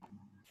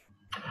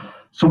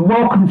So,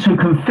 welcome to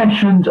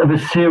Confessions of a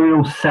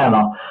Serial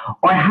Seller.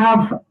 I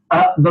have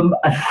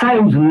a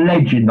sales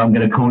legend, I'm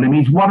going to call him.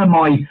 He's one of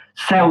my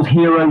sales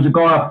heroes, a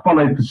guy I've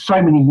followed for so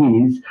many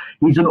years.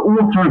 He's an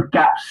author of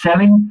Gap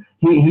Selling.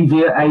 He's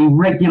a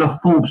regular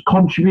Forbes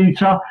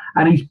contributor,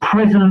 and he's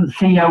president and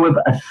CEO of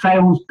A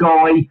Sales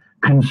Guy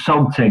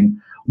Consulting.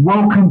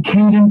 Welcome,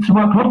 Keenan, to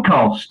my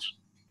podcast.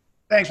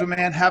 Thanks, my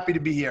man. Happy to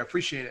be here.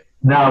 Appreciate it.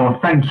 No, well,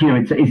 thank you.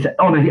 It's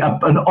honestly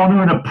an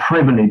honor and a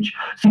privilege.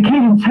 So,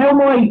 Keenan, tell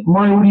my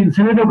audience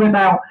a little bit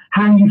about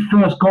how you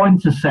first got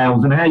into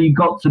sales and how you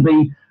got to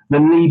be the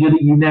leader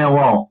that you now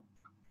are.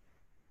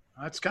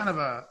 That's kind of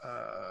a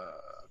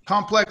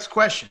complex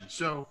question.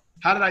 So,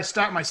 how did I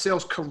start my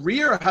sales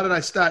career, or how did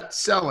I start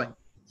selling?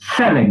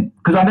 Selling,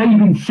 because I know you've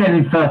been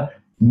selling for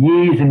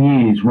years and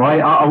years, right?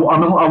 I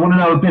want to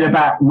know a bit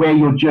about where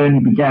your journey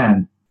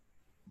began.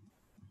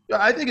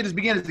 I think it just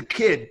began as a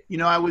kid. You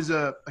know, I was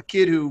a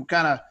kid who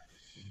kind of,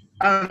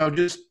 I don't know,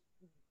 just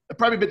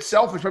probably a bit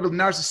selfish, probably a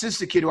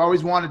narcissistic kid who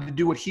always wanted to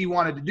do what he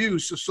wanted to do.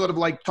 So sort of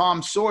like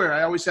Tom Sawyer,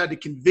 I always had to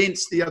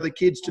convince the other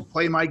kids to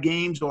play my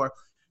games or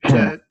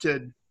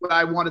to what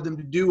I wanted them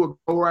to do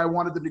or where I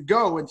wanted them to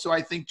go. And so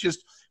I think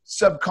just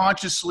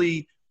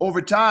subconsciously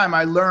over time,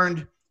 I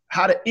learned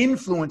how to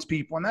influence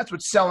people. And that's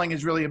what selling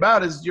is really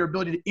about, is your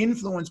ability to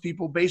influence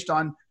people based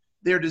on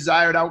their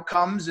desired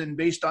outcomes and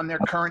based on their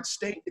current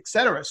state, et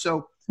cetera.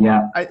 So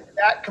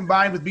that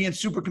combined with being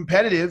super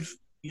competitive,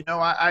 you know,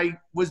 I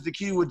was the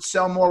kid who would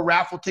sell more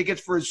raffle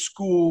tickets for his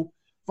school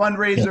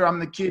fundraiser. Yeah.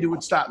 I'm the kid who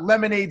would start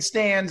lemonade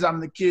stands.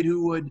 I'm the kid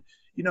who would,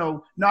 you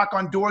know, knock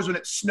on doors when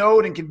it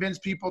snowed and convince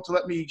people to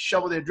let me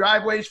shovel their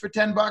driveways for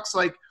 $10.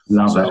 Like,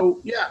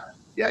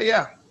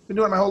 yeah. Been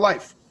doing it my whole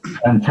life.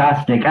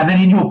 Fantastic. And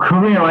then in your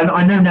career,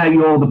 I know now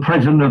you're the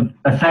president of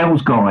A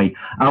Sales Guy, and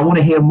I want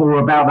to hear more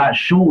about that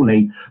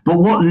shortly. But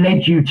what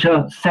led you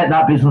to set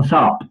that business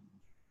up?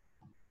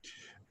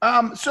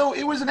 So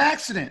it was an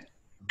accident,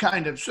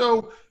 kind of.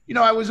 So, you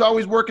know, I was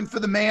always working for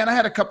the man. I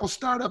had a couple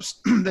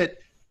startups that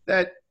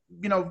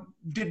you know,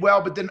 did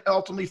well, but then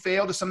ultimately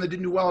failed, or some that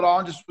didn't do well at all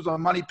and just was a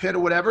money pit or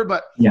whatever.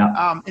 But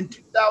in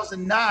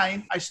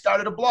 2009, I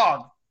started a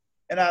blog.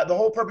 And the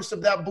whole purpose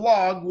of that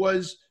blog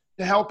was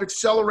to help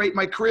accelerate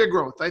my career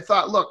growth. I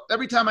thought, look,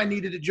 every time I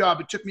needed a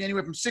job, it took me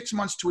anywhere from 6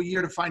 months to a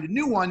year to find a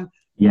new one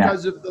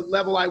because of the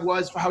level I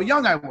was, for how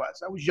young I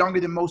was. I was younger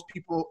than most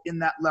people in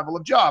that level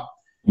of job.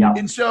 Yeah.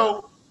 And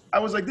so I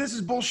was like, this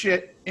is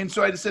bullshit. And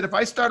so I just said, if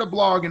I start a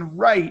blog and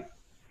write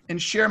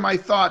and share my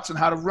thoughts on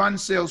how to run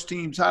sales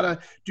teams, how to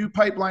do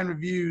pipeline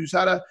reviews,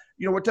 how to,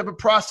 you know, what type of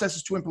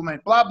processes to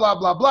implement, blah, blah,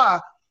 blah,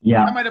 blah.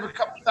 Yeah. I might have a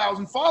couple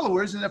thousand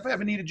followers. And if I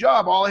ever need a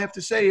job, all I have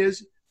to say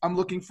is, I'm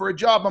looking for a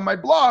job on my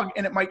blog,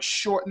 and it might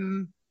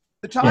shorten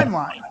the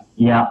timeline.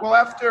 Yeah. Well,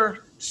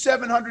 after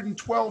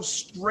 712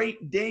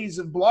 straight days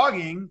of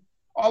blogging,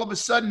 all of a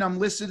sudden I'm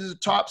listed as a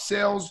top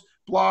sales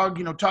blog,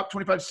 you know, top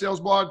 25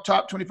 sales blog,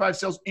 top 25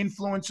 sales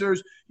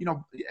influencers, you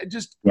know,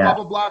 just blah,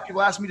 blah, blah.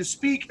 People asked me to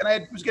speak, and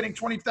I was getting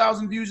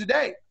 20,000 views a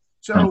day.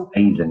 So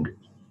amazing.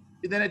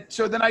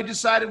 Then I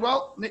decided,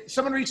 well,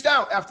 someone reached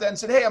out after that and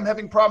said, hey, I'm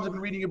having problems. I've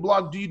been reading your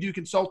blog. Do you do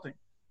consulting?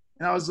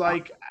 And I was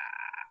like,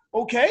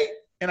 okay.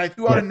 And I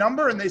threw out a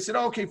number, and they said,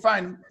 oh, okay,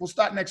 fine, we'll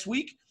start next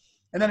week.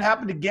 And then it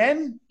happened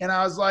again. And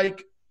I was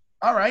like,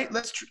 all right,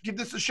 let's give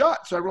this a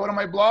shot. So I wrote on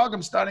my blog,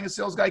 I'm starting A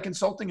Sales Guy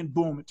Consulting, and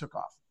boom, it took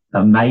off.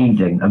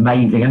 Amazing.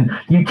 And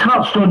you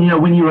touched on, you know,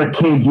 when you were a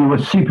kid, you were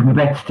super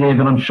competitive,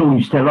 and I'm sure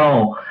you still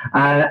are.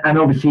 And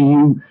obviously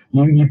you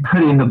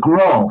put in the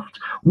graft.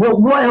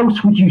 What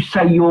else would you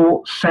say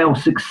your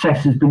sales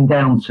success has been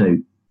down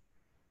to?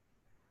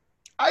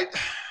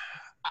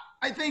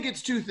 I think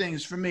it's two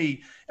things for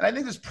me. And I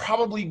think this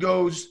probably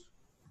goes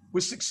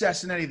with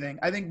success in anything.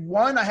 I think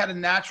one, I had a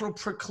natural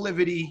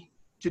proclivity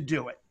to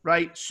do it,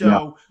 right?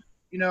 So,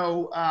 you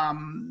know,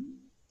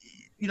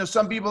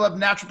 some people have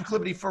natural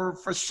proclivity for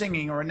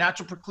singing, or a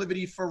natural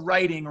proclivity for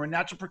writing, or a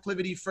natural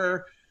proclivity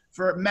for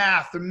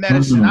math or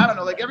medicine. Mm-hmm. I don't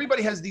know. Like,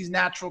 everybody has these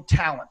natural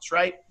talents,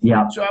 right?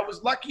 Yeah. So I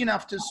was lucky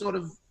enough to sort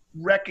of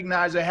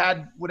recognize I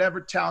had whatever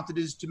talent it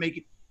is to make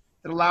it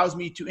that allows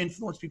me to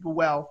influence people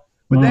well.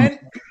 But then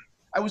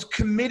I was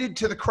committed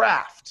to the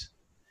craft.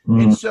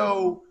 And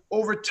so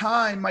over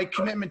time, my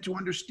commitment to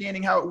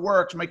understanding how it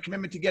works, my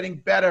commitment to getting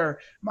better,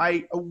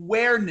 my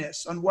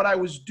awareness on what I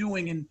was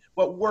doing and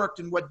what worked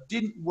and what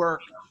didn't work,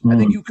 I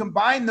think you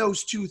combine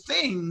those two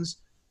things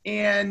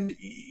and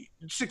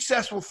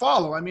success will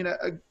follow. I mean,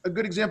 a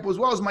good example as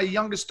well is my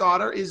youngest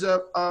daughter is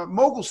a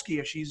mogul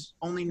skier. She's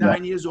only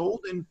 9 years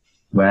old, and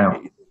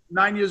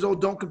 9 years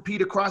old don't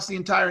compete across the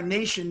entire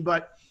nation,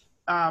 but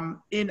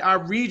in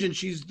our region,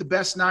 she's the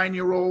best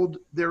 9-year-old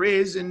there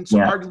is. And so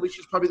arguably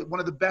she's probably one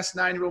of the best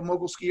 9-year-old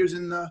mogul skiers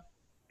in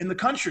the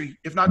country,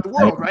 if not the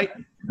world. Right.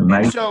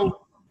 And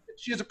so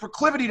she has a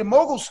proclivity to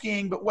mogul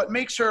skiing, but what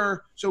makes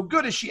her so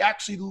good is she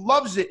actually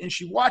loves it, and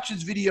she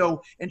watches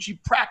video, and she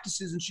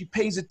practices, and she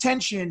pays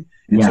attention.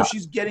 And so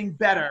she's getting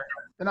better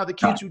than other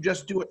kids who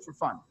just do it for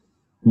fun.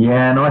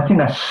 Yeah, and I think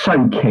that's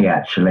so key.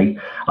 Actually,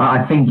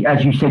 I think,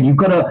 as you said, you've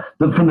got to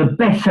from the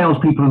best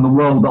salespeople in the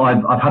world that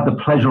I've had the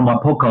pleasure on my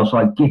podcast,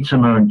 like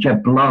Gittimer and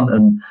Jeb Blunt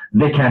and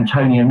Vic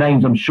Antonio,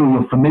 names I'm sure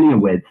you're familiar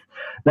with,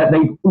 that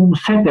they've all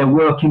said they're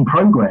work in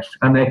progress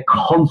and they're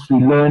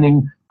constantly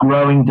learning,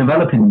 growing,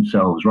 developing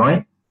themselves.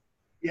 Right?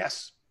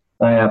 Yes.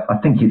 I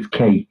think it's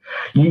key.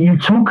 You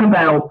talk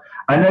about.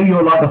 I know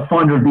you're like the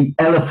finder of the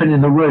elephant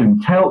in the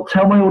room. Tell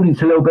my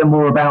audience a little bit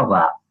more about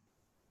that.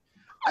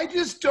 I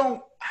just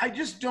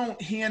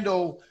don't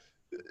handle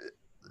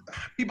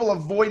people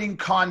avoiding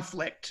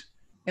conflict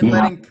and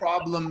letting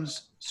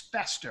problems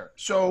fester.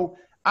 So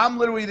I'm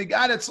literally the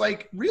guy that's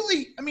like,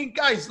 really? I mean,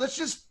 guys, this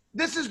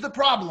is the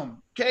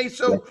problem. Okay.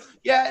 So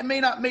yeah, it may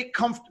not make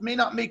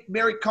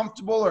Mary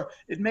comfortable, or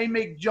it may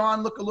make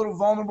John look a little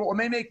vulnerable, or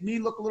may make me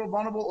look a little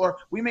vulnerable, or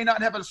we may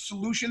not have a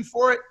solution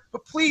for it,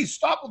 but please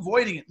stop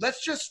avoiding it.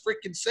 Let's just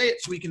freaking say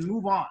it so we can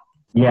move on.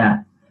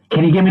 Yeah.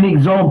 Can you give me an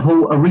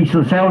example, a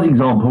recent sales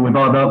example with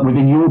either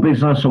within your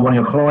business or one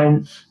of your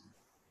clients?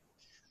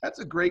 That's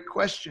a great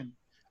question.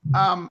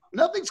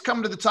 Nothing's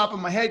coming to the top of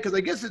my head because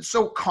I guess it's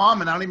so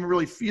common. I don't even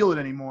really feel it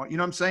anymore. You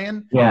know what I'm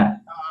saying? Yeah.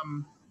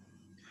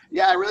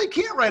 Yeah, I really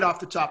can't right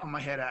off the top of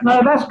my head, actually.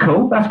 No, that's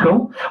cool. That's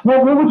cool.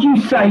 Well, what would you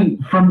say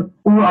from,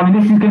 I mean,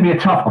 this is going to be a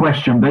tough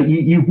question, but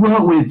you've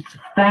worked with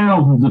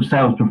thousands of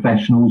sales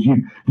professionals.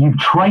 You've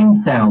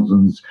trained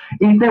thousands.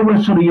 If there were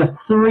sort of your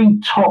 3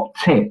 top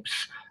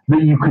tips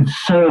that you could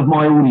serve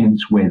my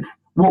audience with,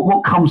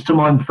 what comes to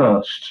mind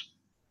first?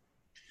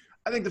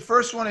 I think the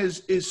first one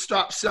is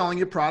stop selling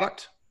your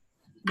product.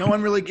 No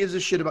one really gives a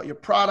shit about your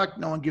product.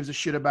 No one gives a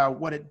shit about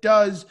what it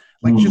does.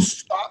 Like, just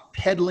stop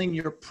peddling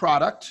your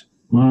product,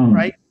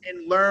 right?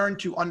 And learn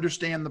to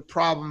understand the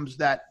problems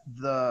that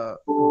the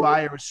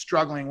buyer is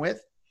struggling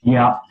with.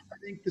 Yeah. I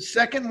think the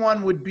second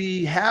one would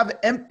be have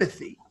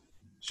empathy.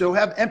 So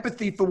have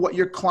empathy for what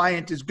your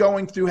client is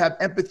going through. Have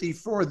empathy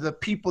for the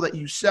people that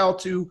you sell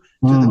to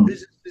the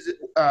businesses,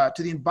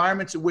 to the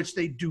environments in which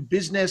they do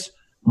business.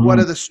 What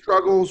are the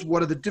struggles?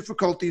 What are the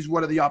difficulties?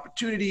 What are the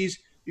opportunities?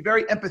 Be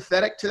very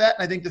empathetic to that.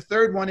 And I think the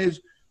third one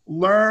is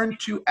learn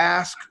to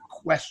ask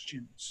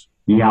questions.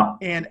 Yeah.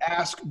 And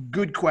ask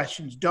good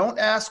questions. Don't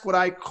ask what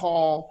I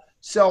call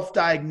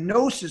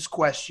self-diagnosis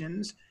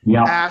questions.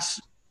 Yeah.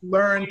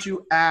 Learn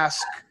to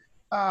ask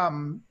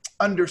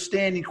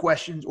understanding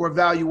questions or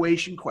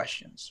evaluation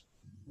questions.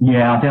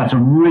 Yeah, I think that's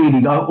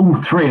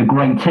all 3 are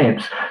great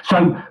tips.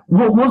 So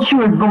what's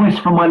your advice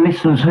for my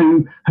listeners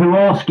who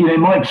ask you,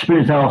 in my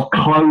experience, they ask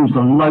closed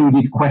and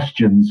loaded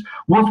questions.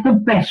 What's the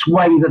best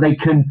way that they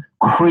can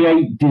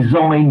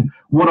design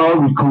what I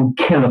would call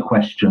killer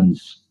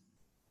questions?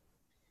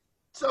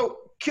 So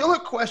killer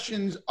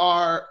questions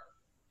are,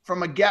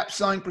 from a gap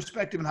selling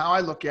perspective and how I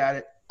look at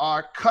it,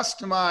 are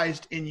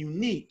customized and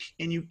unique,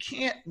 and you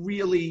can't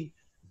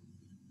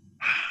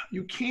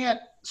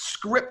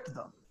script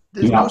them.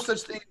 There's no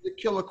such thing as a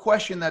killer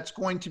question that's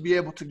going to be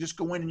able to just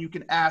go in and you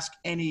can ask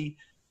any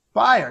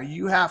buyer.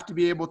 You have to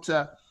be able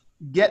to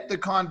get the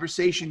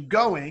conversation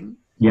going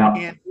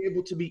and be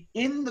able to be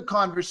in the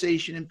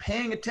conversation and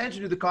paying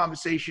attention to the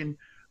conversation,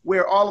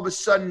 where all of a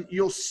sudden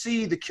you'll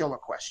see the killer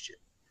question.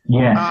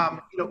 Yeah.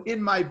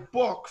 In my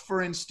book,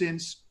 for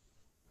instance,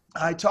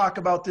 I talk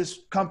about this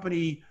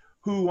company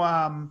who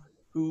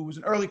was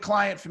an early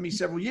client for me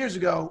several years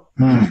ago,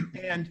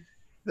 and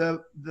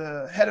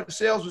the head of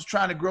sales was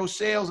trying to grow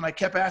sales, and I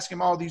kept asking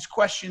him all these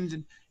questions.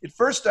 And at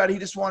first started, he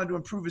just wanted to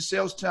improve his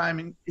sales team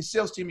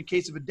in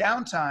case of a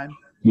downtime.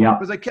 Yeah.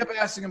 Because I kept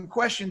asking him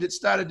questions, it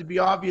started to be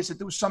obvious that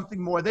there was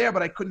something more there,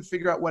 but I couldn't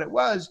figure out what it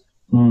was.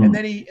 And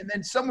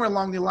then somewhere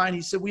along the line,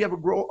 he said, we have a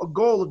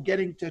goal of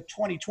getting to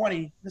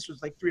 2020. This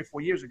was like 3 or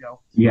 4 years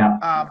ago.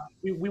 Yeah.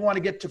 We want to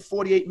get to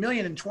 48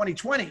 million in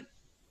 2020.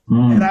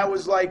 And I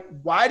was like,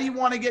 why do you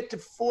want to get to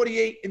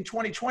 48 in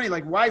 2020?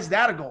 Like, why is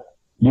that a goal?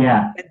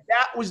 Yeah. And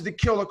that was the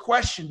killer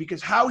question,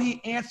 because how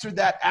he answered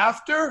that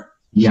after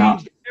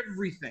changed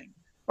everything.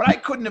 But I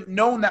couldn't have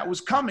known that was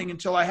coming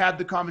until I had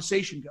the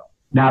conversation go.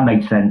 That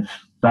makes sense.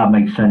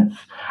 And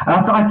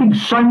I think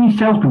so many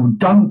salespeople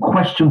don't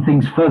question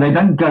things further. They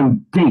don't go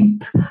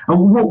deep.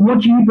 And what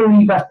do you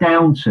believe that's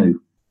down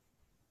to?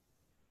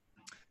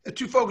 They're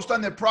too focused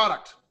on their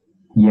product.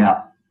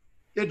 Yeah.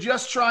 They're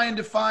just trying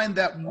to find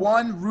that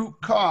one root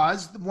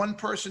cause, one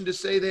person to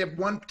say they have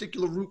one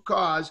particular root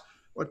cause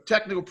or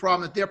technical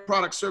problem that their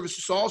product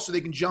service solves, so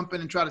they can jump in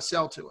and try to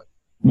sell to it.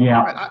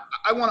 Yeah. Right?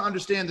 I want to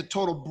understand the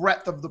total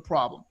breadth of the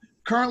problem.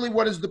 Currently,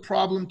 what is the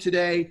problem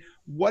today?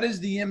 What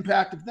is the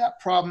impact if that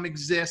problem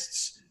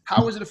exists?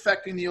 How is it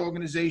affecting the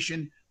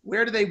organization?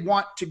 Where do they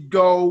want to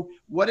go?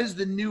 What is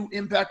the new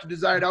impact or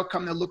desired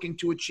outcome they're looking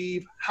to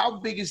achieve? How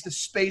big is the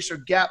space or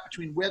gap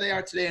between where they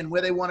are today and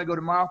where they want to go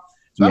tomorrow?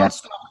 So I don't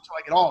stop until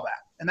I get all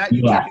that. And that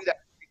you can't do that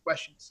with 3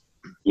 questions.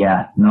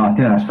 Yeah, no, I think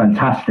that's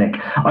fantastic.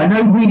 I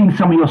know, reading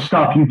some of your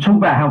stuff, you talk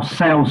about how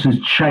sales has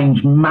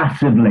changed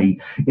massively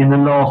in the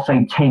last,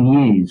 say, 10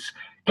 years.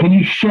 Can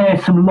you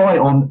share some light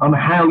on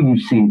how you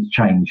see it's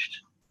changed?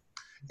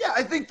 Yeah,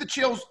 I think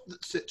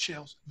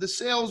the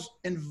sales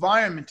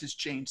environment has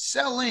changed.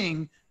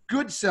 Selling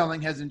good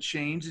selling hasn't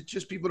changed. It's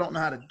just people don't know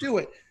how to do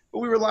it. But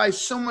we rely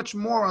so much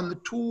more on the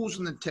tools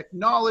and the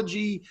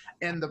technology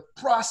and the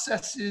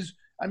processes.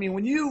 I mean,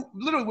 when you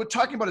literally, we're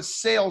talking about a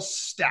sales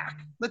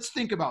stack. Let's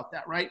think about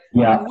that, right?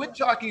 Yeah. When we're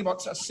talking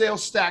about a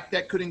sales stack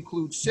that could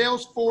include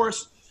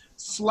Salesforce,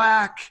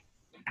 Slack,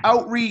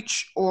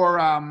 Outreach, or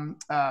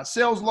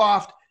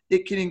SalesLoft.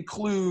 It can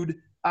include,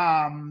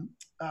 why am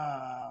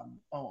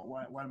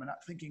I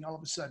not thinking all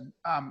of a sudden?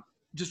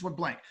 Just went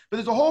blank. But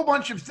there's a whole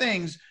bunch of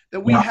things that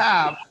we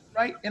have,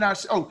 right? In our,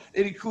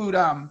 it include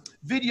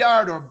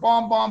Vidyard or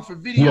BombBomb for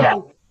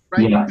video,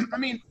 right? Yeah. I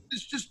mean,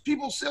 it's just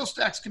people's sales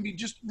stacks can be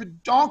just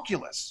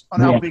redonkulous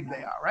on how big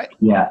they are, right?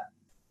 Yeah.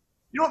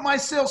 You know what my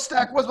sales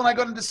stack was when I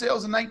got into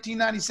sales in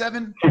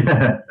 1997?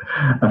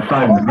 A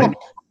phone book.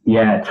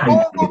 Yeah. A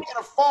phone book and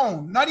a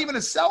phone, not even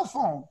a cell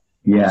phone.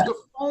 Yeah. Just a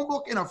phone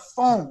book and a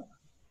phone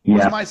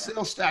was my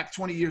sales stack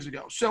 20 years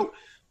ago. So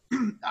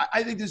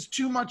I think there's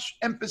too much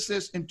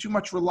emphasis and too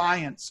much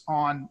reliance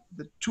on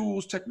the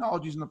tools,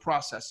 technologies, and the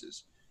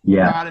processes.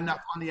 Yeah. Not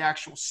enough on the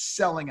actual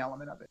selling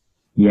element of it.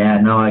 Yeah,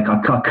 no, I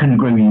couldn't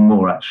agree with you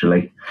more,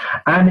 actually.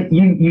 And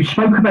you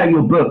spoke about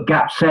your book,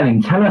 Gap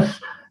Selling. Tell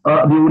us, the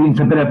audience,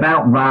 a bit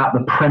about that,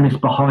 the premise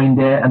behind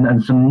it,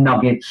 and some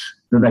nuggets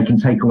that they can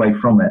take away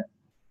from it.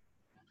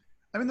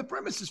 I mean, the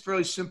premise is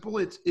fairly simple.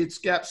 It's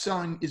Gap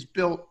Selling is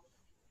built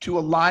to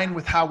align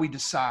with how we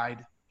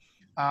decide.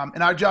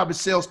 And our job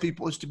as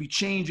salespeople is to be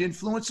change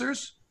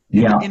influencers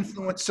and to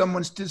influence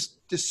someone's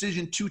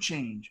decision to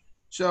change.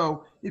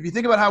 So if you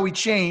think about how we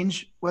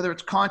change, whether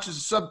it's conscious or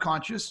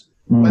subconscious,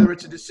 whether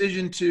it's a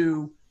decision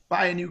to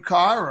buy a new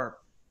car or,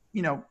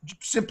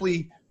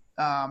 simply,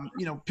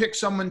 pick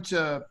someone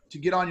to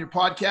get on your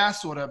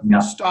podcast or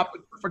to stop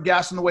for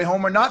gas on the way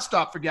home or not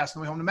stop for gas on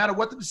the way home, no matter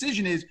what the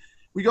decision is,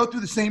 we go through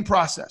the same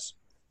process.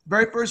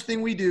 Very first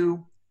thing we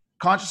do,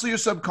 consciously or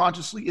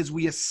subconsciously, is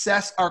we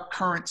assess our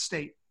current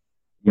state.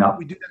 Yeah.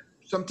 We do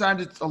that.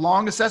 Sometimes it's a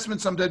long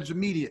assessment, sometimes it's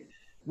immediate.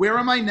 Where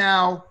am I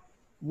now?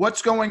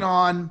 What's going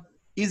on?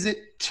 Is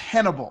it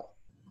tenable?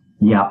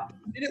 Yeah.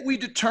 The minute we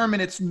determine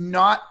it's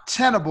not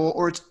tenable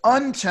or it's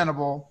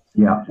untenable,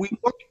 we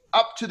look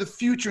up to the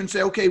future and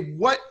say, okay,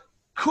 what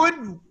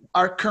could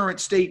our current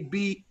state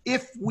be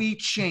if we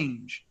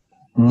change?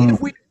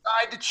 If we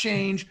decide to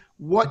change,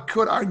 what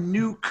could our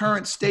new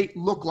current state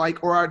look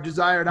like or our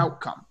desired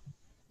outcome?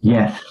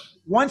 Yes.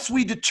 Once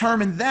we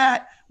determine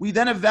that, we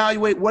then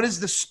evaluate what is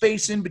the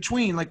space in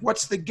between, like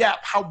what's the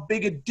gap, how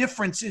big a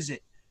difference is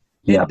it?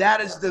 And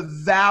that is the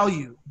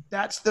value.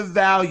 That's the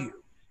value.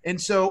 And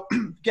so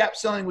Gap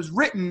Selling was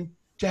written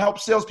to help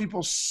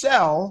salespeople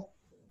sell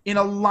in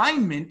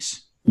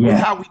alignment with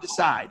how we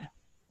decide.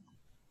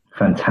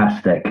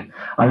 Fantastic.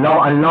 I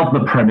love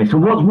the premise.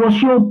 And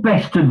what's your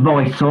best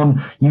advice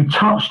on? You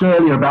touched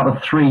earlier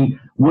about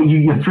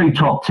your three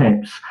top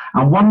tips,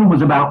 and one of them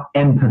was about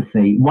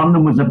empathy. One of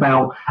them was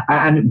about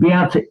and be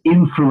able to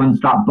influence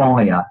that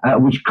buyer,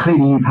 which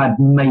clearly you've had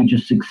major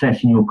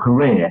success in your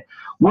career.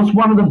 What's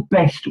one of the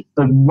best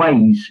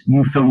ways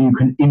you feel you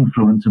can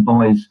influence a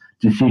buyer's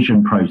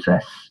decision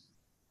process?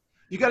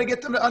 You got to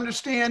get them to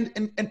understand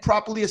and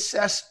properly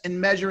assess and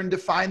measure and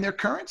define their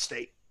current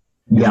state.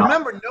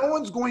 Remember, no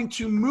one's going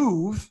to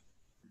move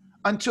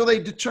until they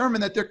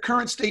determine that their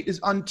current state is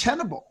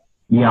untenable.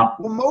 Yeah.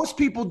 Well, most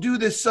people do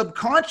this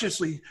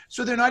subconsciously,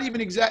 so they're not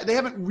even they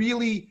haven't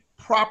really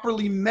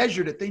properly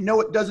measured it. They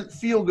know it doesn't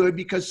feel good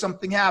because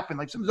something happened.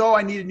 Like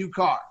I need a new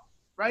car,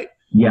 right?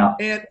 Yeah.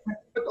 And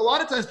a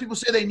lot of times people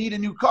say they need a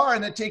new car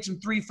and that takes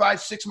them 3,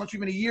 5, 6 months,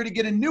 even a year to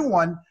get a new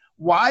one.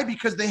 Why?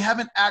 Because they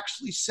haven't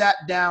actually sat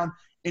down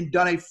and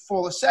done a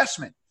full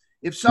assessment.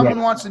 If someone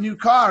wants a new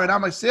car and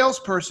I'm a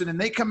salesperson and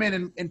they come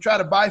in and try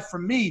to buy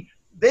from me,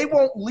 they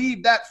won't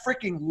leave that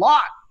freaking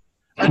lot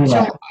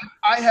until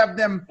I have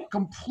them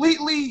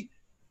completely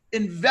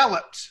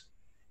enveloped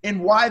in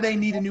why they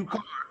need a new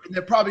car and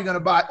they're probably going to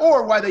buy,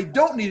 or why they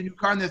don't need a new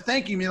car and they're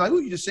thanking me like, oh,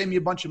 you just saved me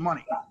a bunch of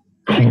money.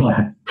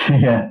 The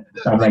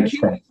key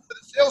for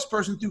the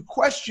salesperson through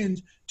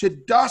questions to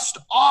dust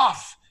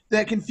off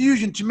that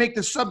confusion, to make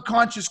the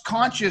subconscious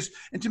conscious,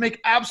 and to make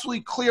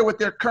absolutely clear what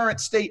their current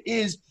state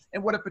is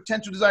and what a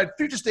potential desired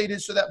future state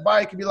is, so that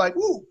buyer can be like,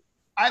 ooh,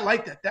 I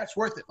like that. That's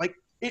worth it. Like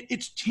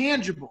it's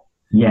tangible.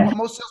 Yeah. What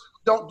most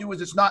salespeople don't do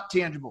is it's not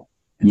tangible.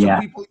 And so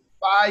people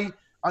buy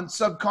on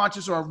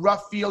subconscious or a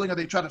rough feeling, or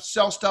they try to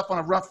sell stuff on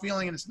a rough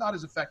feeling, and it's not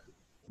as effective.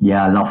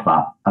 Yeah, I love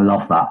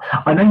that.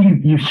 I know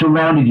you've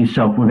surrounded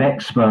yourself with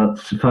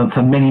experts for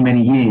many,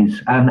 many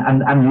years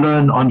and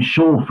learned, I'm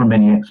sure, from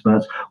many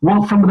experts.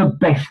 What's some of the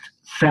best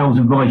sales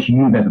advice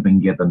you've ever been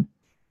given?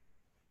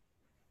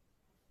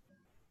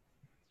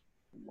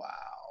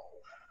 Wow.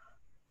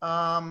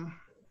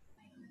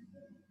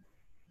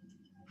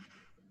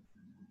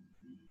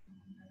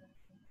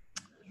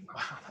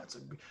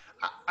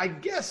 I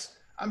guess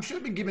I'm sure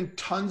I've been given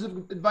tons of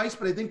advice,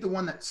 but I think the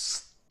one that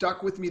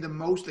stuck with me the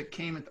most, that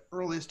came at the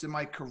earliest in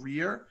my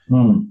career,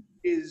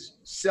 is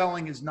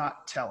selling is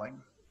not telling.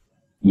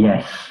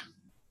 Yes.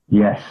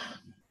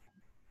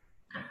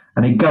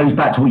 And it goes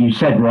back to what you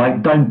said,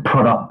 right? Don't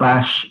product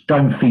bash,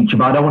 don't feature,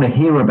 but I don't want to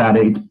hear about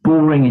it. It's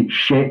boring, it's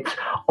shit.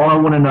 I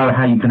want to know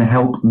how you can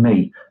help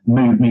me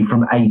move me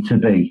from A to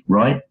B,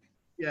 right?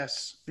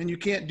 Yes. And you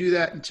can't do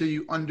that until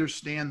you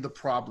understand the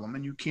problem.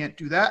 And you can't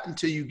do that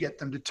until you get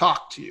them to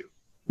talk to you.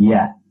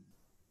 Yeah.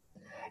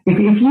 If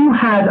you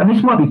had, and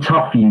this might be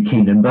tough for you,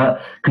 Keenan,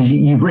 but because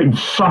you've written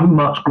so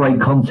much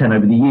great content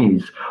over the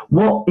years,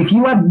 what if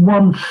you had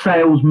one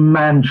sales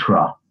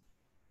mantra?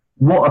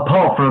 What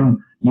apart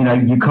from you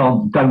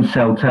don't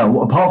sell, tell?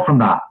 What apart from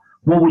that?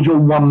 What would your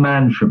one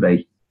mantra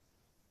be?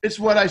 It's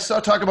what I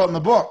talk about in the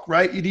book,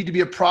 right? You need to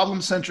be a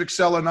problem-centric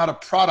seller, not a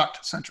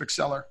product-centric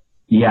seller.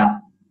 Yeah.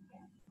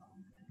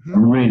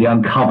 Mm-hmm. Really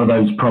uncover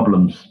those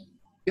problems.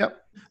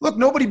 Yep. Look,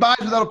 nobody buys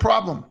without a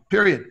problem.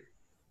 Period.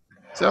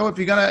 So if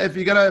you're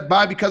gonna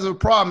buy because of a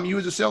problem, you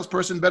as a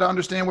salesperson better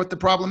understand what the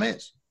problem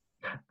is.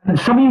 And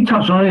something you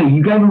touched on earlier,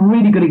 you gave a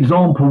really good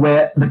example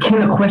where the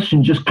killer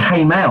question just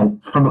came out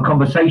from a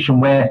conversation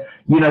where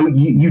you had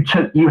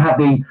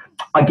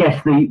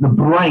the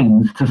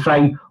brains to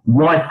say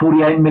why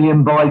 48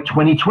 million by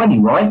 2020,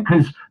 right?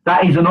 Because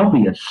that isn't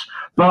obvious.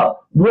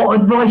 But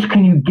what advice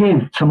can you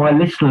give to my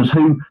listeners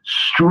who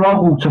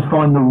struggle to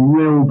find the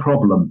real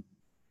problem?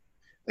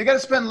 They got to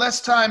spend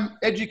less time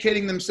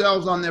educating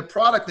themselves on their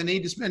product. They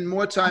need to spend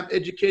more time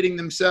educating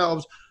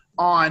themselves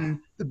on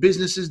the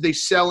businesses they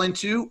sell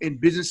into and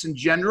business in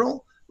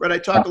general. Right? I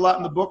talk a lot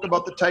in the book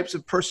about the types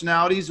of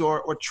personalities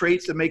or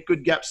traits that make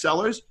good gap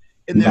sellers.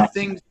 And there are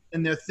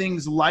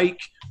things like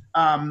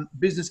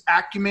business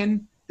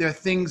acumen. There are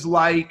things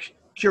like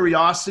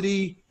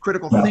curiosity,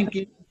 critical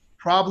thinking,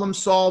 problem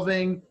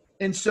solving.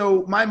 And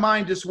so my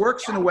mind just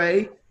works in a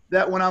way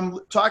that when I'm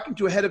talking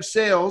to a head of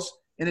sales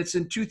and it's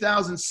in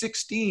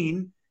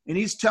 2016 and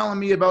he's telling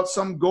me about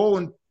some goal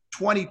in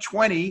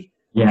 2020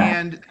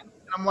 and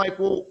I'm like,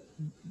 well,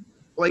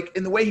 like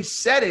in the way he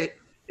said it,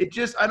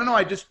 I don't know,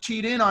 I just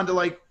teed in onto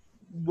like,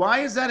 why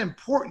is that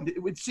important?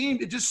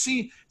 It just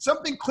seemed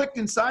something clicked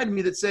inside of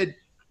me that said,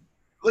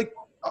 like,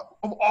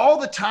 of all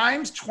the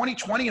times,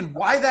 2020, and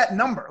why that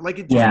number? Like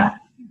it just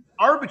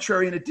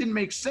arbitrary, and it didn't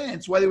make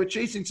sense why they were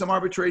chasing some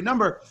arbitrary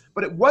number,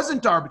 but it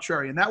wasn't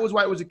arbitrary, and that was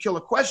why it was a killer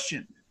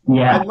question.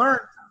 I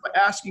learned by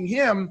asking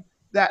him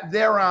that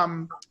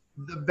the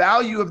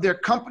value of their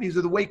companies,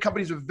 or the way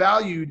companies are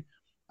valued,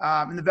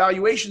 and the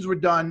valuations were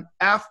done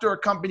after a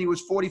company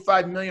was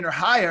 45 million or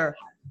higher,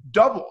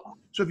 doubled.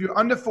 So if you're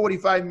under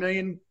 45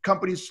 million,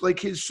 companies like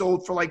his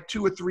sold for like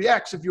 2 or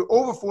 3x. If you're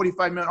over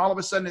 45 million, all of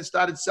a sudden it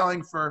started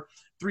selling for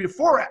 3 to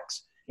 4x.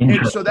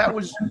 And so that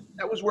was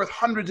worth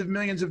hundreds of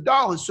millions of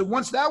dollars. So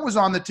once that was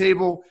on the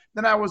table,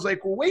 then I was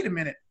like, well, wait a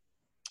minute.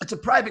 It's a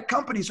private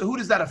company. So who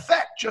does that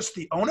affect? Just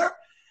the owner?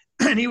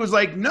 And he was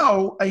like,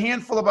 no, a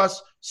handful of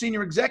us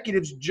senior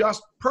executives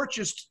just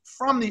purchased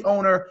from the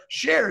owner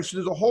shares. So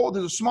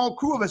there's a small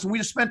crew of us, and we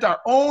just spent our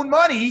own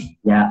money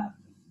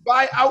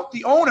buy out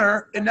the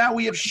owner, and now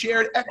we have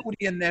shared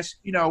equity in this.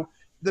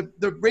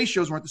 The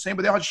ratios weren't the same,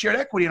 but they all had shared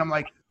equity. And I'm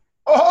like,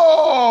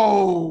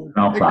 all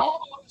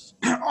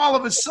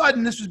of a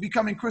sudden this was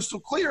becoming crystal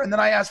clear. And then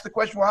I asked the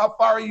question, well, how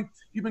far are you?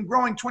 You've been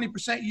growing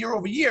 20% year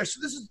over year. So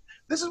this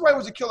is why it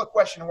was a killer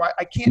question, and why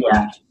I can't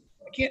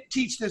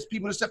teach this.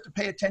 People just have to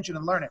pay attention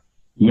and learn it.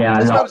 Yeah,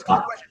 this was a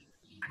killer question.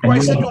 I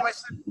said to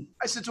him,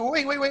 I said, so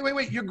wait,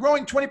 you're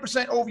growing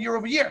 20% year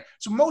over year.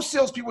 So most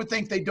salespeople would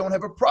think they don't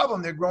have a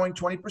problem. They're growing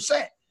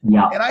 20%.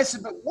 Yeah. And I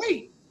said, but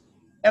wait.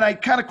 And I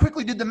kind of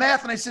quickly did the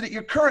math, and I said, at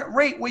your current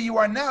rate where you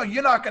are now,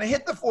 you're not going to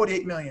hit the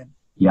 48 million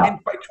by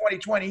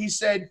 2020. He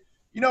said,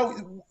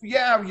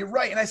 you're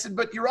right. And I said,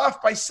 but you're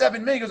off by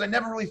 7 million. He goes, I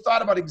never really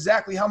thought about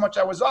exactly how much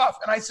I was off.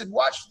 And I said,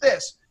 watch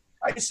this.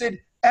 I said,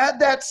 add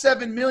that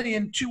 7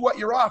 million to what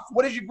you're off.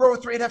 What does your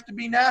growth rate have to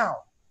be now?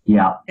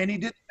 Yeah. And he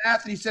did the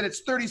math, and he said,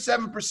 it's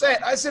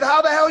 37%. I said,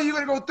 how the hell are you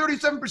going to go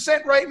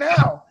 37% right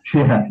now?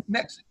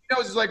 Next thing he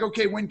knows, he's like,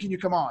 okay, when can you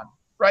come on?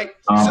 Right?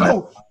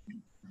 So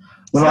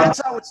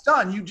that's how it's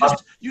done. You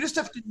just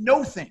have to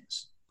know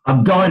things.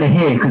 I'm dying to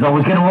hear, because I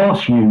was going to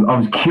ask you, I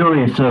was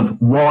curious of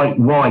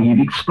why you've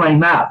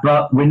explained that,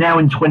 but we're now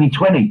in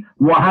 2020.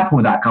 What happened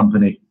with that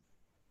company?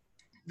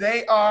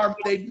 They've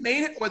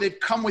made it, or they've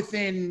come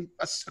within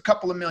a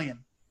couple of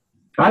million.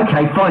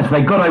 Okay, fine. So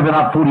they got over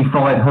that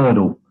 45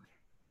 hurdle.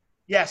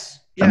 Yes.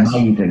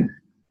 Amazing.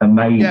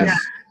 Yes.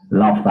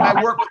 Love that.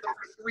 I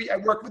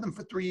worked with them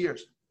for 3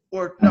 years,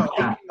 or no,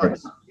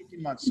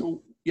 18 months.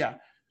 So yeah,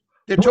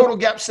 they're total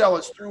gap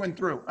sellers through and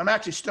through. I'm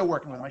actually still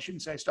working with them. I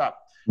shouldn't say stop.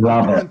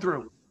 Love through it. and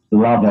through.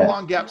 Love it.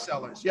 Long gap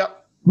sellers.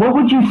 Yep. What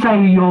would you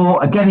say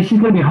again, this is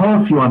going to be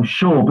hard for you, I'm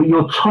sure, but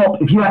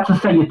if you had to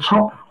say your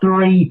top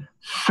 3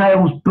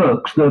 sales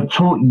books that have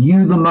taught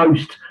you the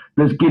most,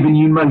 that's given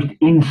you most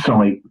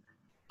insight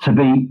to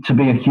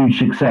be a huge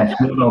success,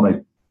 what are they?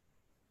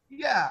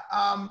 Yeah.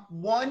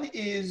 One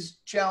is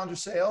Challenger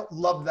Sale.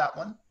 Love that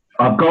one.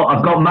 I've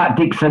got Matt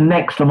Dixon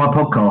next on my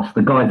podcast.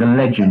 The guy's a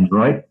legend,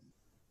 right?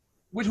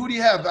 Who do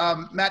you have?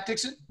 Matt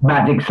Dixon?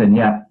 Matt Dixon,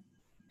 yeah.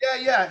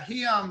 Yeah.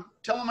 He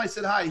tell him I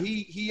said hi.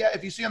 He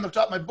if you see on the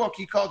top of my book,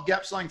 he called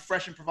gap selling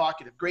fresh and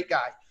provocative. Great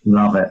guy.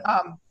 Love it.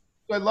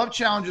 I love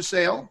Challenger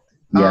Sale.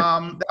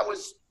 Yeah.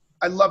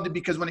 I loved it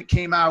because when it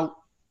came out,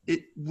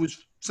 it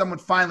was someone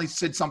finally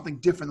said something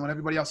different than what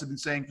everybody else had been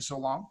saying for so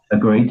long.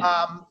 Agreed.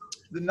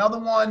 Another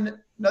one,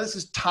 now this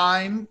is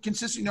time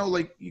consistent.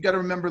 Like you got to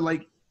remember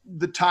like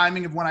the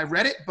timing of when I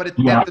read it, but at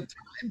the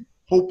time,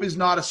 Hope is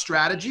Not a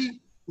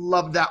Strategy.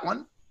 Loved that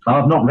one.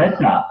 I've not read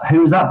that.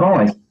 Who is that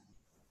by?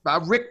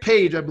 Rick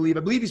Page, I believe. I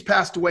believe he's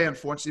passed away,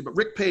 unfortunately. But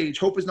Rick Page,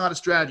 Hope is Not a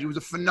Strategy. It was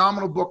a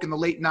phenomenal book in the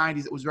late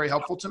 90s that was very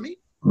helpful to me.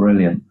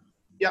 Brilliant.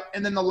 Yep.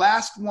 And then the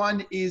last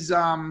one is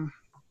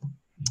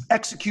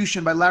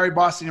Execution by Larry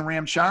Boston and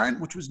Ram Charan,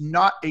 which was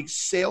not a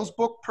sales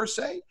book per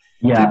se.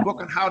 Yeah. It's a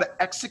book on how to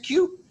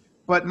execute.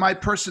 But my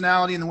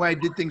personality and the way I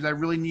did things, I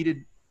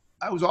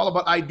was all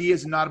about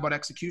ideas and not about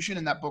execution.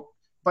 And that book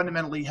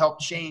fundamentally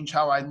helped change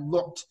how I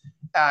looked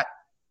at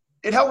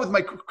it. Helped with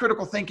my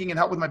critical thinking and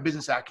helped with my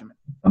business acumen.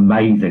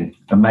 Amazing.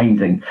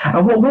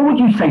 And what would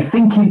you say,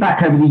 thinking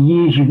back over the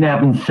years you've now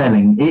been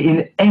selling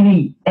in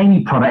any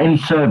product, any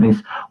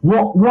service,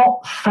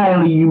 what sale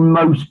are you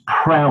most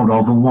proud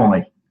of and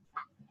why?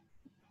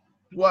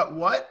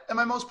 What am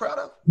I most proud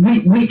of?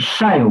 Which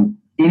sale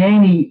in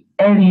any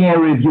area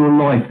of your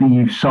life that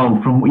you've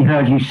sold, from,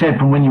 as you said,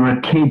 from when you were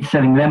a kid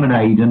selling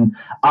lemonade and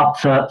up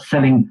to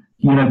selling,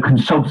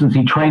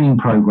 consultancy training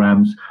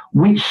programs,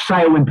 which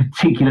sale in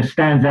particular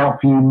stands out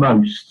for you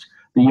most,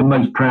 that you're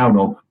most proud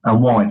of,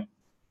 and why?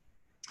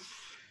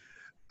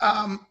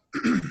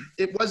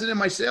 It wasn't in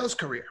my sales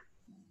career.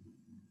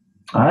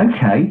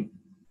 Okay.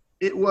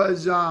 It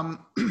was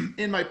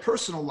in my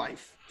personal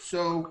life.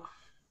 So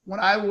when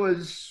I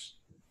was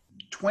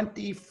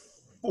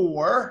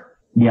 24,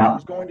 I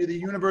was going to the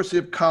University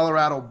of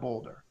Colorado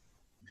Boulder.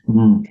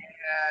 Mm.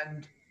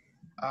 And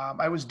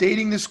I was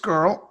dating this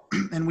girl,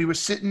 and we were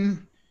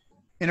sitting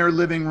in her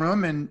living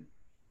room, and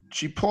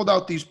she pulled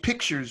out these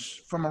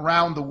pictures from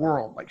around the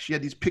world. Like she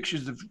had these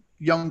pictures of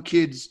young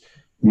kids.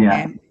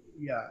 And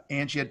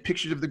she had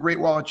pictures of the Great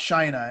Wall of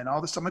China and all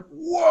this. I'm like,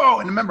 whoa.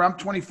 And remember, I'm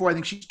 24. I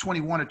think she's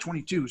 21 or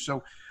 22.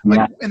 So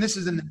and this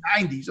is in the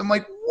 90s. I'm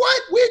like,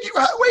 what?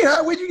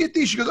 Where'd you get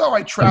these? She goes, oh,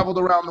 I traveled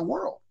around the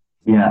world.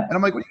 Yeah. And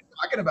I'm like, what are you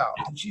talking about?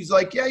 And she's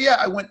like, yeah.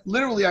 I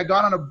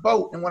got on a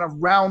boat and went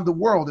around the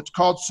world. It's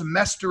called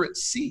Semester at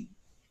Sea.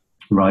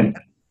 Right.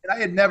 And I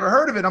had never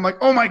heard of it. I'm like,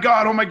 oh my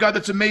God,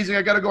 that's amazing.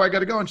 I gotta go.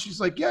 And she's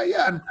like,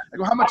 yeah. And I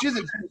go, how much is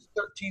it? It's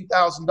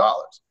 $13,000.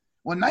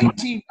 Well,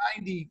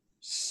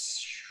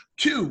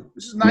 1992,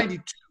 this is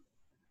 92,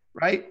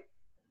 right?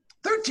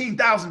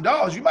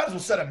 $13,000. You might as well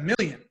set $1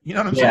 million. You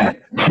know what I'm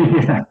saying?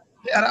 Yeah.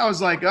 And I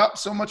was like, oh,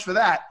 so much for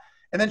that.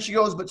 And then she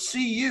goes, but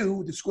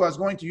CU, the school I was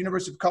going to,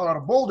 University of Colorado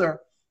Boulder,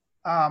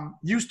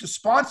 used to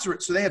sponsor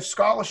it. So they have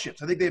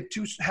scholarships. I think they have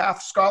 2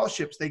 half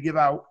scholarships they give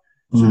out.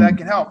 So that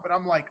can help. But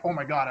I'm like, oh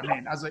my God,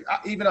 I was like,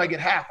 even if I get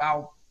half,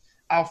 I'll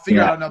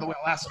figure out another way.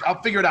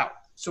 I'll figure it out.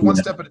 So one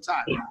step at a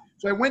time.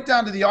 So I went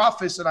down to the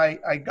office and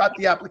I got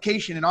the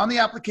application. And on the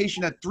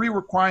application had 3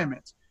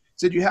 requirements. It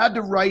said you had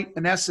to write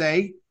an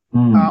essay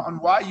on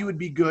why you would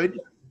be good.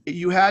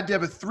 You had to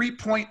have a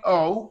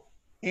 3.0,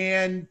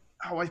 and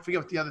I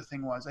forget what the other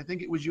thing was. I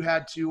think it was you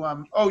had to you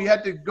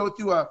had to go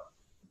through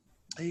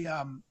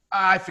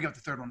I forget what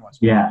the third one was.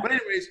 Yeah. But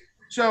anyways,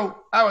 so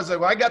I was like,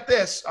 well, I got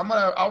this.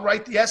 I'll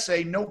write the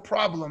essay, no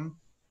problem.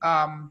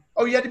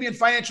 You had to be in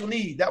financial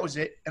need. That was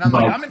it. And I'm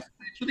like, I'm in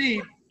financial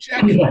need.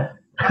 Check it.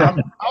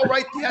 I'll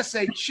write the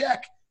essay,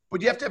 check,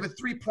 but you have to have a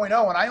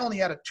 3.0, and I only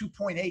had a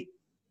 2.8.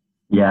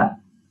 Yeah.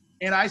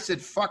 And I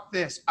said, fuck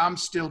this. I'm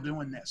still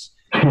doing this.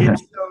 And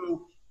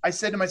so I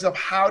said to myself,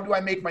 how do I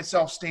make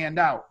myself stand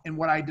out? And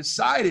what I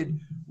decided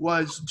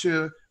was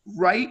to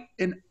write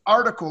an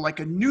article, like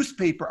a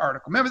newspaper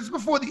article. Remember, this is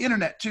before the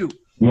internet too.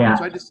 Yeah.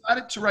 So I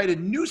decided to write a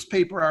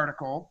newspaper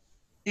article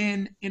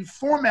in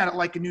format it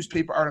like a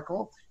newspaper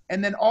article.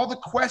 And then all the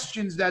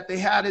questions that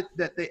they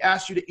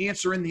asked you to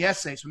answer in the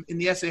essay. So in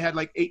the essay had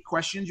like 8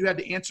 questions you had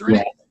to answer in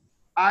it.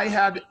 I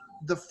had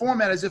the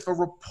format as if a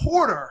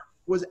reporter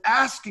was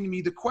asking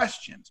me the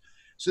questions.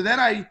 So then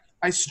I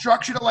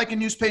structured it like a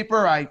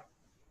newspaper. I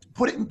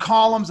put it in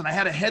columns, and I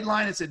had a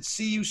headline that said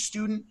CU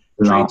student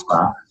trades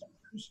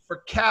for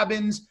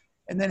cabins,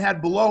 and then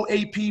had below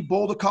AP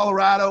Boulder,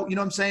 Colorado. You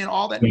know what I'm saying?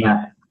 All that.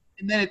 Yeah.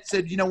 And then it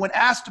said, when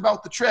asked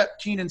about the trip,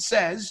 Keenan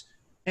says,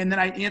 and then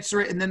I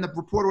answer it, and then the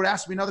reporter would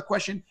ask me another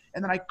question,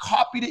 and then I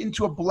copied it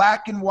into a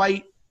black and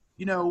white,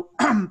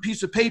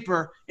 piece of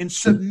paper and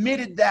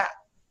submitted that.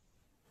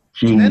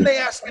 And then they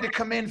asked me to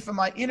come in for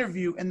my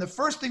interview, and the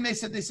first thing they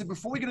said,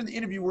 before we get into the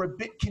interview, we're a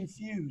bit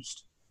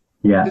confused.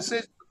 Yeah. It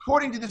says,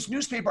 according to this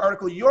newspaper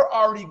article, you're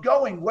already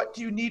going. What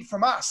do you need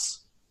from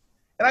us?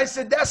 And I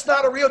said, that's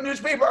not a real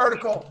newspaper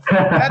article.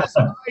 That is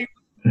my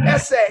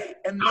essay.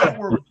 And they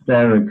were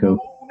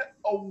hysterical.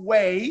 blown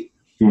away.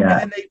 Yeah. And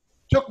then they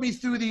took me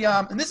through the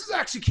and this is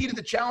actually key to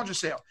the Challenger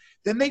Sale.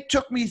 Then they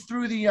took me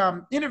through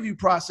the interview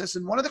process,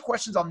 and one of the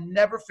questions I'll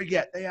never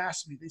forget, they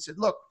asked me, they said,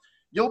 look,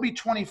 you'll be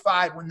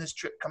 25 when this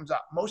trip comes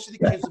up. Most of the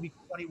kids will be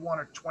 21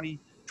 or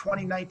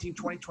 2019,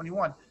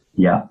 2021.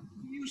 Yeah.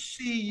 You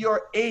see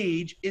your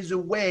age is a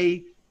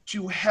way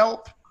to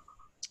help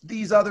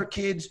these other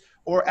kids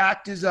or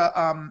act as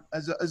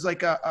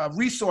like a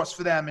resource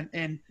for them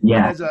and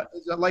as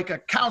like a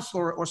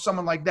counselor or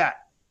someone like that.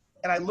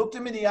 And I looked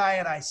him in the eye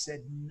and I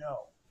said,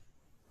 no.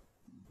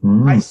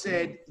 I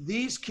said,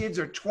 these kids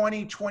are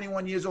 20,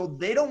 21 years old.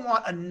 They don't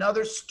want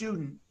another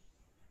student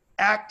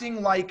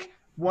acting like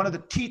one of the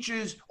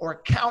teachers or a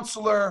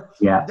counselor.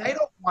 Yeah. They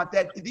don't want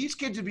that. These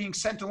kids are being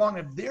sent along.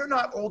 If they're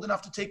not old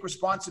enough to take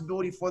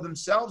responsibility for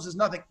themselves, there's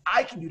nothing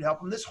I can do to help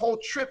them. This whole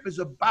trip is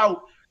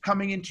about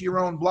coming into your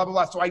own, blah, blah,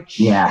 blah. So I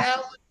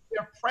challenged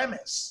their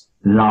premise.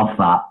 Love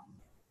that.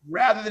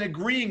 Rather than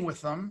agreeing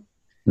with them.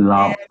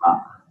 Love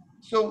that.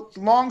 So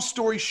long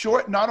story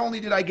short, not only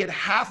did I get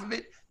half of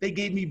it, they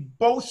gave me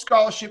both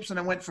scholarships and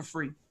I went for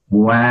free.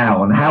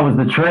 Wow. And how was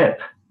the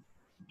trip?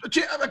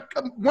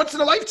 Once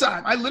in a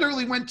lifetime. I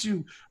literally went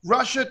to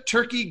Russia,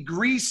 Turkey,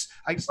 Greece.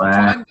 I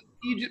climbed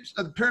Egypt,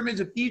 the pyramids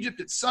of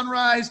Egypt at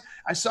sunrise.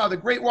 I saw the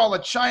Great Wall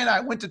of China. I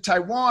went to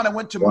Taiwan. I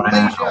went to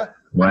Malaysia.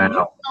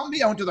 Wow. I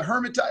went to the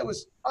Hermitage. It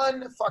was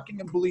unfucking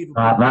unbelievable.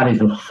 That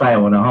is a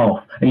sale and a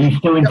half. Are you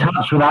still in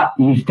touch with that?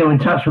 Are you still in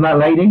touch with that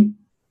lady?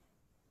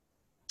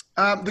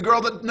 The girl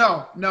that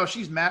no,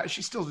 she's married.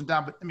 She still isn't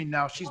down, but I mean,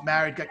 no, she's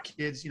married, got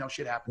kids. You know,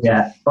 shit happens.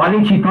 Yeah, I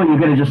literally thought you were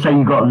going to just say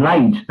you got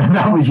laid, and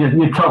that was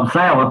your top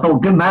sale. I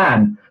thought, good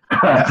man.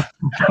 But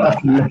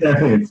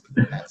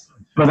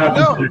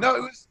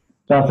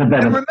that's a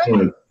better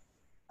story.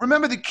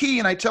 Remember the key,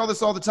 and I tell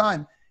this all the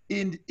time,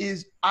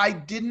 is I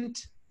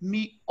didn't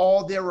meet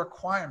all their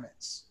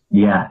requirements.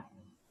 Yeah.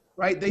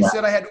 Right? They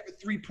said I had a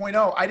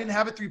 3.0. I didn't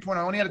have a 3.0.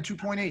 I only had a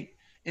 2.8.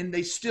 And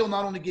they still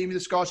not only gave me the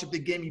scholarship, they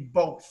gave me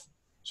both.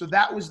 So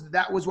that was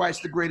why it's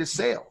the greatest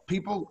sale.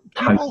 People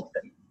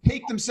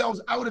take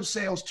themselves out of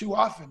sales too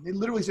often. They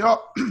literally say,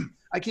 "Oh,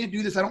 I can't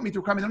do this. I don't meet the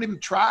requirements." They don't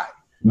even try.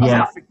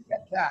 Yeah.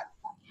 Forget that.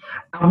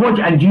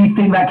 And do you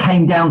think that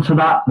came down to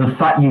the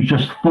fact you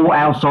just thought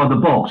outside the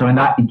box? I mean,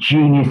 that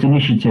genius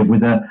initiative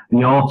with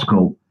the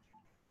article.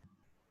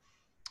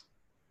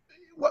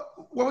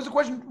 What was the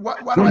question?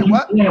 What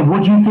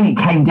do you think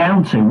it came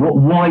down to?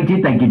 Why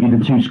did they give you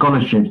the 2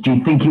 scholarships? Do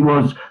you think it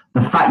was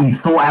the fact you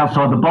thought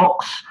outside the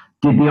box?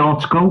 Did the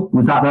article?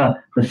 Was that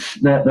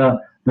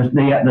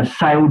the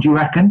sale? Do you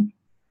reckon?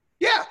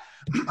 Yeah,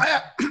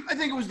 I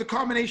think it was the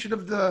combination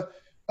of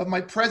my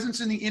presence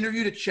in the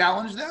interview to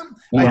challenge them.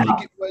 Yeah. I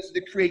think it was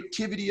the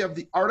creativity of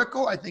the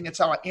article. I think it's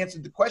how I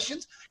answered the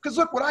questions. Because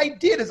look, what I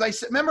did is I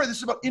said, remember, this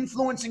is about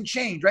influencing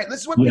change, right? This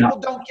is what people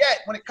don't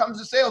get when it comes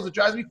to sales. It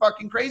drives me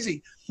fucking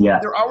crazy. Yeah,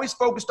 they're always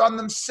focused on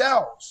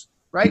themselves,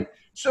 right?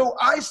 So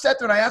I sat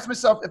there and I asked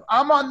myself, if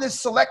I'm on this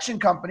selection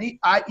company,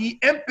 i.e.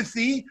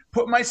 empathy,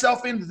 put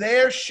myself in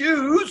their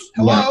shoes.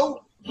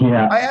 Hello.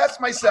 Yeah. I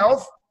asked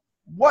myself,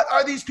 what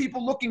are these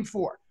people looking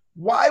for?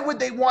 Why would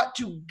they want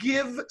to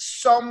give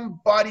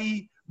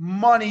somebody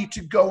money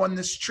to go on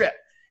this trip?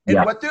 And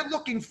what they're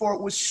looking for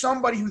was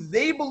somebody who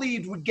they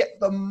believed would get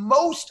the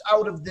most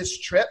out of this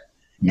trip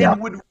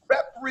and would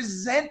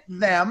represent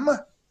them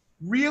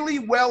really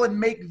well and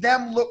make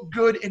them look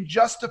good and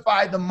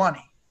justify the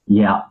money.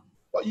 Yeah.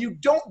 But you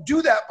don't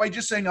do that by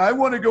just saying, I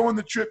want to go on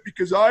the trip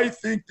because I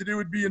think that it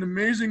would be an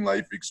amazing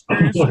life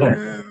experience.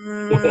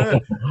 No,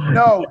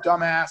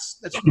 dumbass.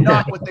 That's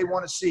not what they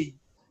want to see,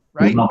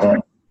 right?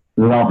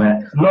 Love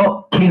it.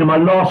 Look, Keenan, my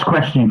last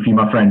question for you,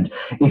 my friend.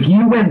 If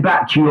you went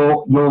back to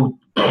your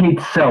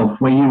kid self,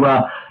 where you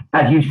were,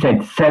 as you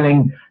said,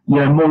 selling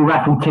more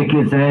raffle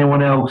tickets than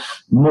anyone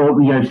else, more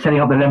setting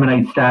up the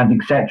lemonade stands,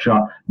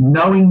 etc.,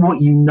 knowing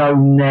what you know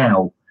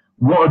now,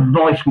 what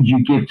advice would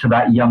you give to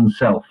that young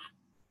self?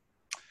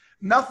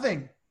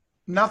 Nothing.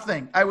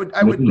 I would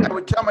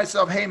tell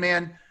myself, hey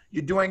man,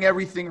 you're doing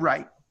everything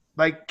right.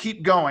 Like,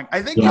 keep going.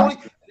 I think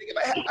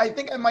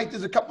I might.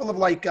 There's a couple of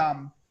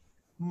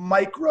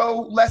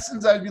micro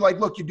lessons. I'd be like,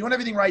 look, you're doing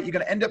everything right. You're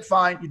going to end up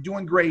fine. You're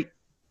doing great.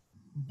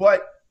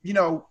 But I'm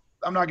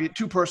not going to get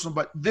too personal.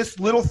 But this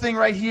little thing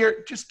right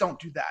here, just don't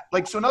do that.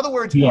 Like, so in other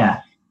words,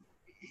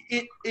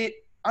 it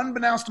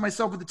unbeknownst to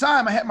myself at the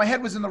time, my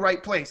head was in the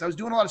right place. I was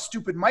doing a lot of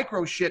stupid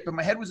micro shit, but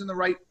my head was in the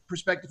right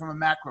perspective from a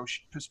macro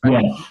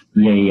perspective.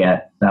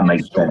 Yeah. That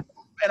makes sense.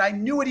 And I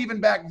knew it even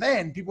back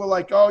then. People were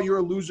like, oh, you're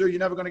a loser. You're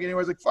never going to get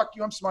anywhere. I was like, fuck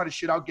you. I'm smart as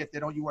shit. I'll get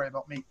there. Don't you worry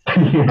about me.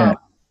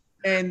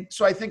 And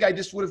so I think I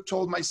just would have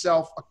told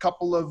myself a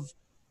couple of,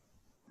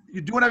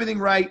 you're doing everything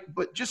right,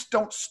 but just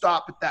don't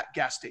stop at that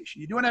gas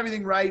station. You're doing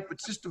everything right, but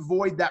just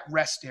avoid that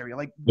rest area.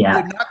 Like, they're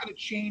not going to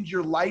change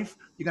your life.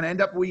 You're going to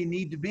end up where you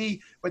need to be,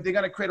 but they're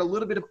going to create a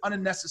little bit of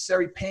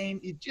unnecessary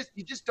pain. You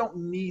just don't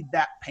need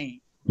that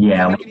pain.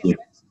 Yeah.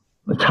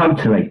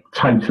 Totally.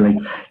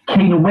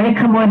 Keenan, where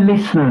can my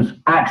listeners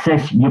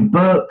access your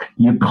book,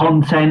 your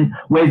content?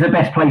 Where's the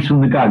best place for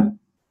them to go?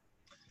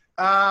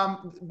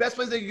 Best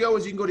place they can go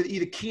is you can go to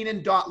either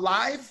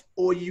Keenan.live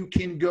or you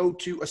can go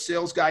to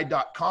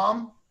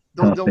asalesguy.com.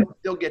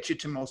 They'll get you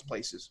to most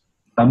places.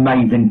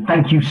 Amazing.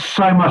 Thank you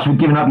so much for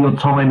giving up your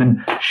time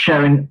and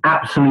sharing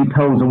absolute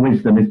pearls of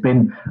wisdom. It's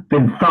been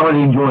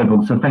thoroughly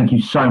enjoyable. So thank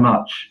you so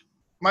much.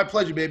 My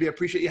pleasure, baby. I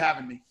appreciate you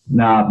having me.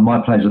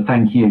 My pleasure.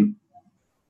 Thank you.